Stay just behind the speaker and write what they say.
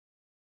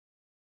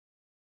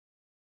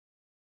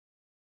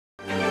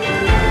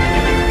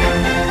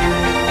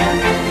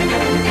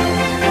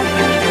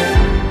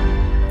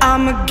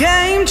I'm a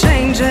game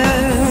changer.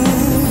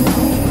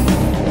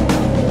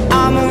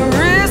 I'm a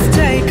risk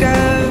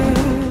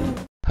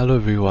taker. Hello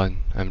everyone,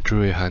 I'm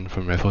𝗔𝗲𝗄𝗃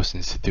from Raffles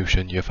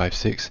Institution Year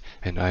 5-6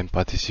 and I'm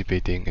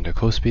participating in the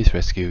CoSpace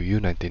Rescue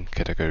U19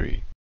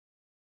 category.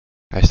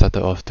 I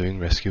started off doing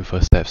rescue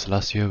first steps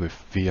last year with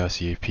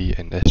𝗣𝗲𝙭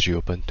and SG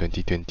Open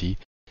 2020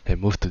 and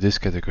moved to this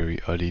category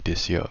early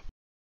this year.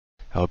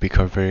 I will be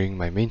covering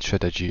my main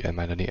strategy and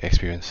my learning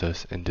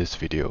experiences in this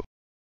video.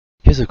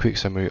 Here's a quick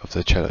summary of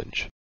the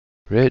challenge.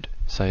 Red,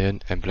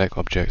 cyan and black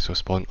objects will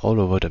spawn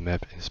all over the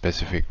map in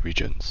specific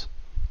regions.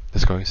 The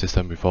scoring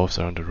system revolves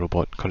around the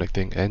robot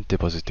collecting and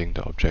depositing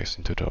the objects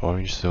into the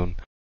orange zone,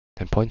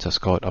 and points are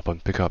scored upon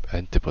pickup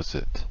and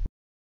deposit.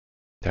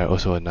 There are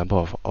also a number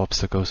of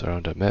obstacles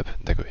around the map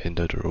that could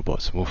hinder the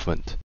robot's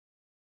movement.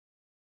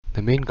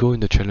 The main goal in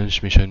the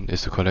challenge mission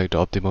is to collect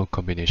the optimal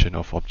combination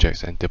of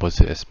objects and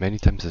deposit as many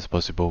times as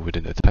possible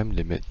within the time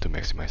limit to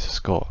maximize the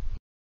score.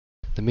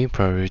 The main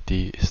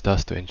priority is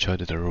thus to ensure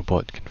that the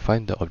robot can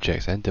find the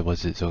objects and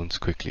deposit zones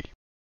quickly.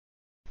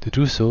 To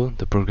do so,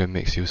 the program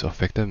makes use of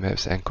vector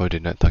maps and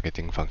coordinate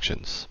targeting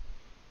functions.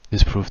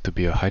 This proved to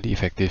be a highly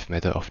effective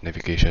method of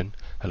navigation,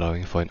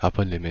 allowing for an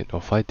upper limit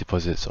of 5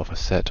 deposits of a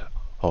set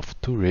of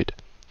 2 red,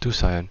 2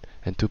 cyan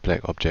and 2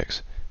 black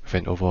objects, with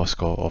an overall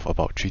score of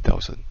about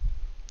 3000.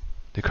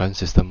 The current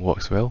system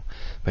works well,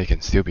 but it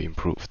can still be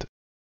improved.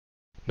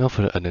 Now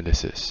for the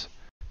analysis.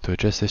 To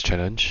address this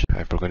challenge,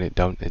 I've broken it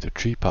down into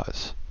 3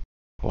 parts.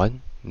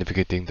 1.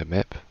 Navigating the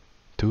map.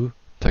 2.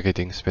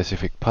 Targeting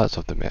specific parts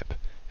of the map.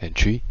 And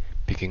 3.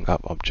 Picking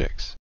up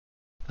objects.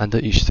 Under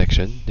each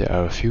section, there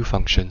are a few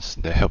functions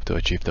that help to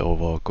achieve the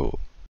overall goal.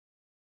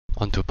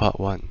 On to part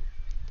 1.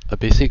 A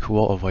basic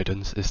wall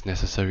avoidance is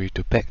necessary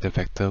to pack the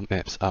vector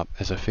maps up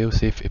as a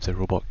failsafe if the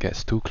robot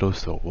gets too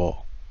close to a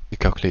wall. It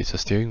calculates a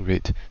steering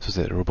rate so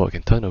that the robot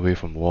can turn away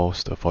from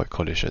walls to avoid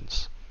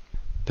collisions.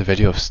 The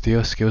value of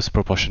steer scales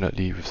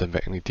proportionately with the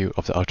magnitude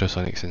of the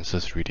ultrasonic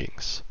sensor's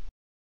readings.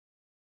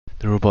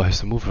 The robot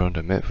has to move around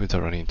the map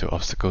without running into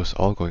obstacles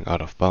or going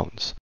out of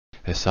bounds.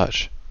 As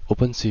such,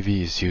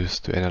 OpenCV is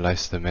used to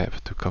analyze the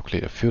map to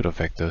calculate a field of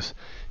vectors,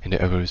 and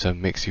the algorithm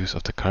makes use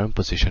of the current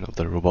position of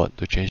the robot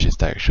to change its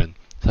direction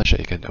such that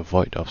it can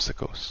avoid the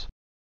obstacles.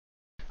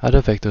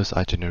 Other vectors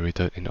are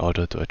generated in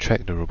order to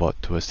attract the robot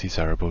towards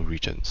desirable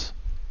regions.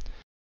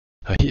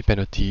 A hit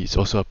penalty is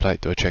also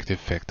applied to attractive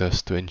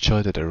vectors to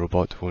ensure that the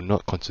robot will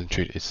not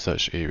concentrate its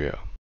search area.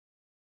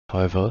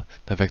 However,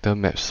 the vector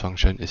maps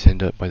function is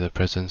hindered by the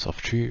presence of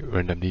 3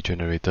 randomly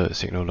generated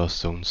signal loss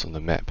zones on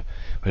the map,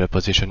 where the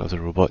position of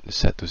the robot is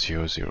set to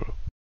 00.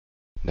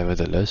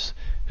 Nevertheless,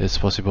 it is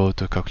possible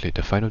to calculate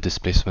the final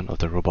displacement of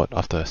the robot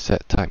after a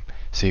set time,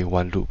 say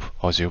 1 loop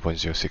or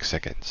 0.06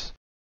 seconds.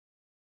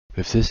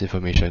 With this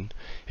information,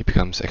 it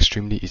becomes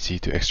extremely easy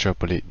to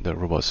extrapolate the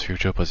robot's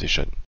future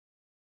position.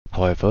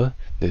 However,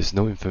 there is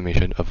no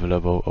information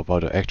available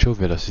about the actual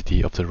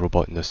velocity of the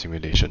robot in the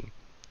simulation.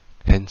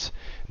 Hence,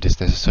 it is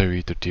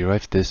necessary to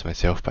derive this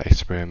myself by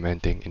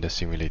experimenting in the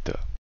simulator.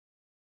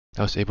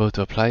 I was able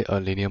to apply a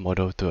linear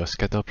model to a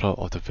scatter plot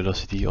of the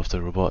velocity of the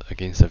robot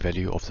against the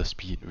value of the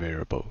speed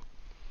variable.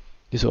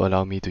 This will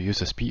allow me to use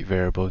the speed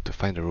variable to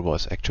find the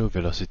robot's actual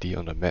velocity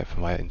on the map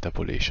via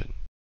interpolation.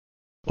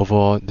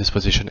 Overall, this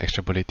position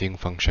extrapolating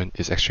function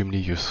is extremely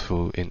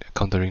useful in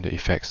countering the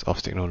effects of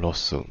signal loss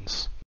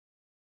zones.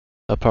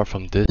 Apart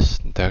from this,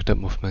 directed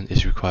movement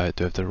is required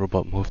to have the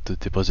robot move to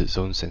deposit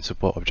zones and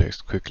support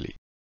objects quickly.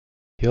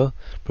 Here,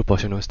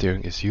 proportional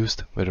steering is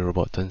used, where the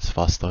robot turns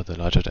faster the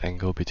larger the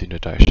angle between the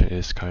direction it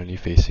is currently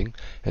facing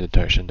and the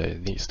direction that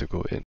it needs to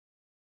go in.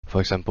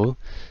 For example,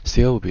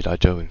 steer will be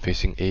larger when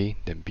facing A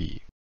than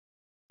B.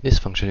 This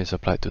function is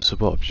applied to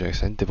support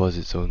objects and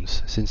deposit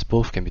zones since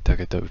both can be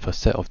targeted with a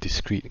set of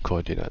discrete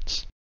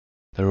coordinates.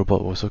 The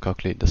robot will also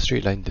calculate the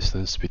straight line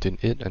distance between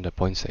it and the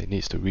points that it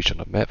needs to reach on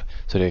the map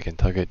so that it can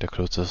target the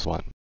closest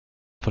one.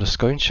 For the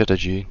scoring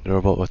strategy, the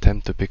robot will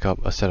attempt to pick up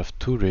a set of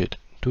 2 red,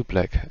 2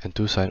 black and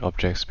 2 cyan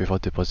objects before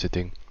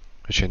depositing,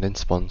 which can then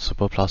spawn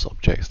superplus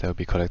objects that will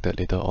be collected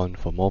later on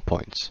for more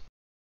points.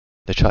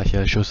 The chart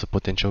here shows the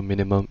potential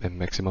minimum and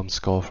maximum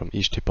score from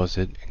each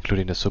deposit,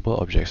 including the super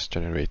objects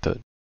generated.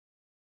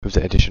 With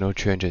the additional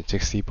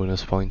 360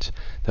 bonus points,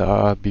 the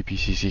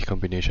RRBPCC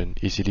combination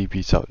easily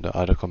beats out the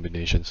other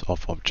combinations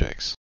of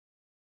objects.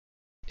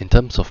 In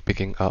terms of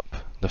picking up,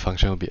 the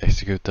function will be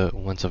executed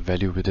once a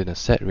value within a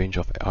set range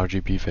of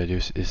RGB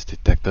values is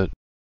detected,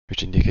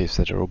 which indicates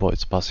that the robot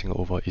is passing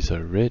over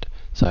either a red,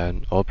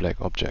 cyan or black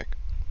object.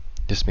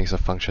 This makes the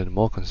function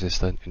more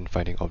consistent in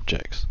finding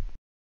objects.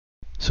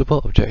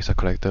 Super objects are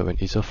collected when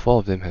either 4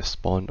 of them have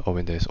spawned or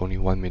when there is only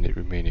 1 minute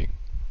remaining.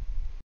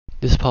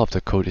 This part of the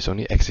code is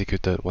only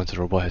executed once the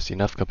robot has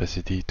enough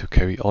capacity to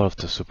carry all of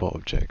the super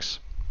objects.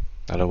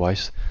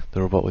 Otherwise, the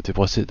robot will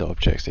deposit the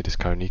objects it is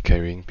currently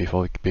carrying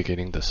before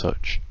beginning the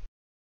search.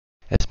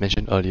 As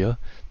mentioned earlier,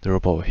 the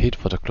robot will head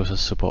for the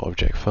closest super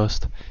object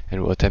first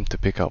and will attempt to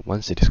pick up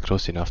once it is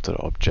close enough to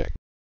the object.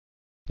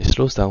 It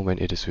slows down when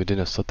it is within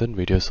a certain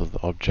radius of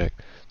the object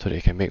so that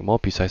it can make more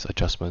precise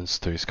adjustments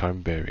to its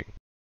current bearing.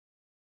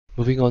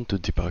 Moving on to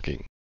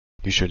debugging.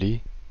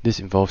 Usually, this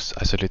involves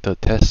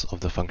isolated tests of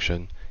the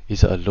function,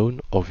 either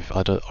alone or with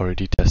other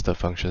already tested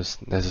functions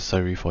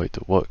necessary for it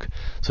to work,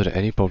 so that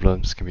any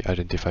problems can be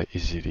identified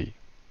easily.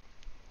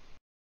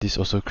 This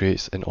also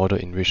creates an order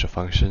in which the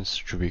functions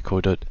should be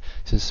coded,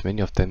 since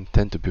many of them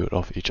tend to build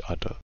off each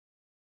other.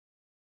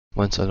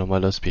 Once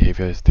anomalous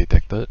behavior is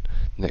detected,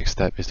 the next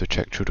step is to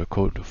check through the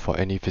code for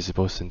any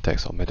visible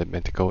syntax or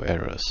mathematical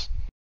errors.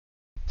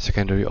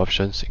 Secondary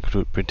options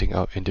include printing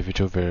out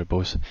individual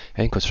variables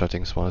and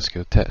constructing smaller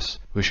scale tests,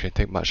 which can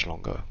take much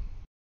longer.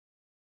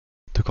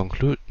 To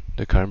conclude,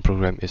 the current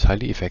program is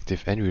highly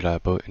effective and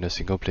reliable in a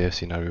single player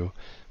scenario,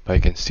 but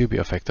it can still be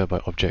affected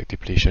by object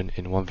depletion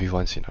in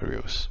 1v1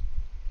 scenarios.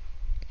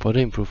 Further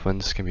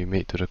improvements can be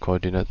made to the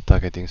coordinate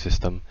targeting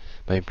system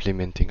by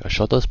implementing a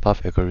shortest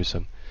path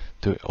algorithm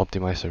to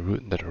optimize the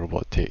route that the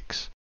robot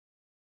takes.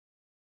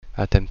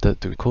 I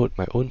attempted to code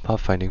my own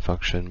pathfinding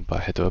function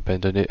but had to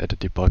abandon it at the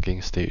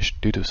debugging stage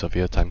due to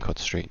severe time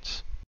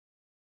constraints.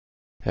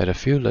 I had a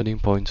few learning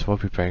points while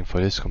preparing for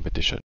this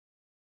competition.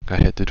 I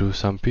had to do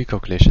some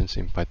pre-calculations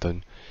in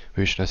Python,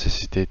 which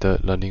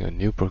necessitated learning a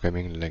new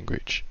programming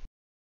language.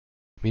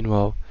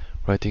 Meanwhile,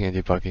 writing and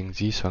debugging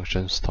these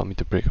functions taught me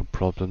to break a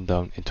problem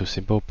down into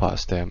simple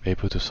parts that I am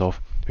able to solve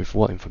with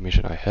what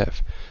information I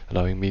have,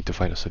 allowing me to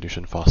find a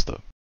solution faster.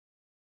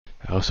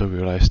 I also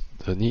realized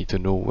the need to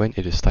know when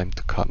it is time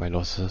to cut my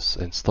losses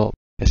and stop,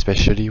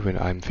 especially when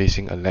I am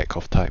facing a lack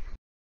of time.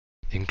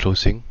 In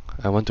closing,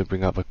 I want to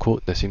bring up a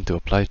quote that seems to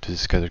apply to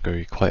this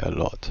category quite a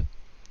lot.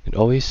 It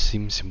always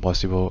seems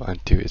impossible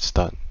until it's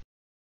done.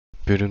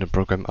 Building the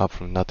program up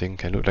from nothing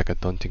can look like a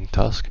daunting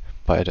task,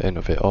 but at the end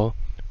of it all,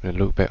 when I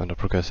look back on the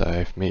progress that I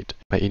have made,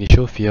 my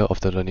initial fear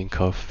of the learning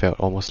curve felt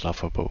almost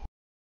laughable.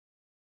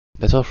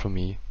 That's all from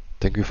me.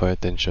 Thank you for your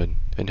attention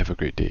and have a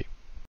great day.